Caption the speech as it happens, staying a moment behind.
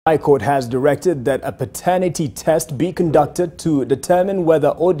High Court has directed that a paternity test be conducted to determine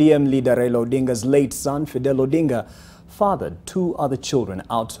whether ODM leader Raila Odinga's late son, Fidel Odinga, fathered two other children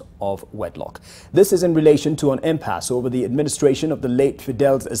out of wedlock. This is in relation to an impasse over the administration of the late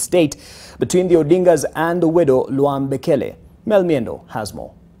Fidel's estate between the Odingas and the widow Luam Bekele. Mel Miendo has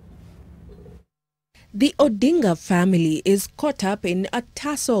more. The Odinga family is caught up in a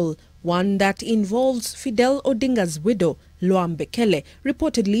tussle, one that involves Fidel Odinga's widow, Luam Bekele,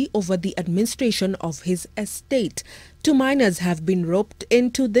 reportedly over the administration of his estate. Two minors have been roped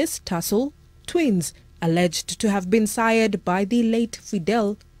into this tussle, twins alleged to have been sired by the late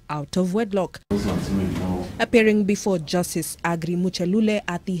Fidel out of wedlock. Appearing before Justice Agri Muchalule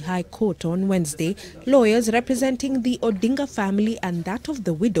at the High Court on Wednesday, lawyers representing the Odinga family and that of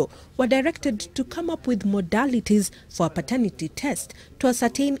the widow were directed to come up with modalities for a paternity test to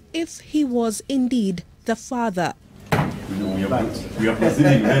ascertain if he was indeed the father. We are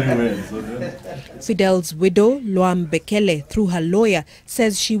proceeding very well. Fidel's widow, Luam Bekele, through her lawyer,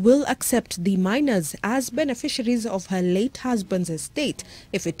 says she will accept the minors as beneficiaries of her late husband's estate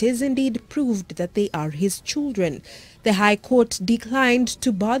if it is indeed proved that they are his children. The High Court declined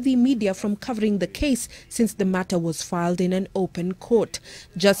to bar the media from covering the case since the matter was filed in an open court.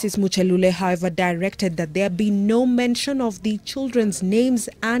 Justice Muchalule, however, directed that there be no mention of the children's names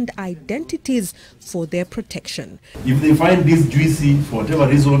and identities for their protection. If they find this juicy for whatever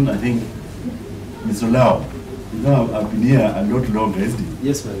reason, I think Mr. Lau, I've been here a lot longer, isn't it?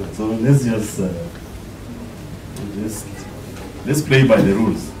 Yes, my lord. So let's just let's play by the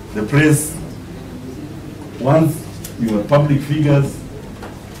rules. The press, once you are public figures,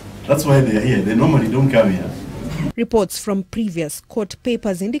 that's why they are here. They normally don't come here. Reports from previous court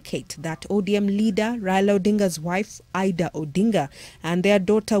papers indicate that ODM leader Raila Odinga's wife, Ida Odinga, and their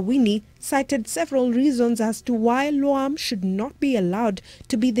daughter Winnie cited several reasons as to why Luam should not be allowed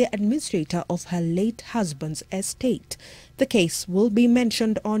to be the administrator of her late husband's estate. The case will be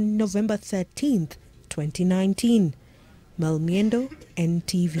mentioned on November 13th, 2019. Mel Miendo,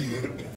 NTV.